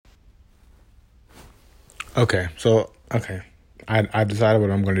I decided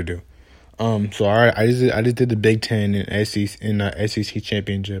what I'm going to do. So all right, I just did the Big Ten and SEC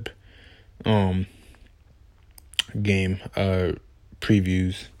championship game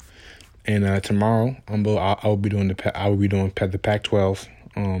previews, and tomorrow I will be doing the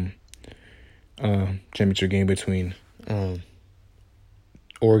Pac-12 championship game between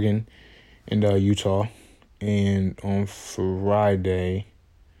Oregon and Utah, and on Friday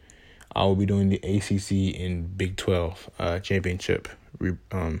I will be doing the ACC and Big 12 championship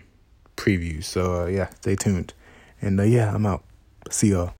previews. So, stay tuned. And, I'm out. See y'all.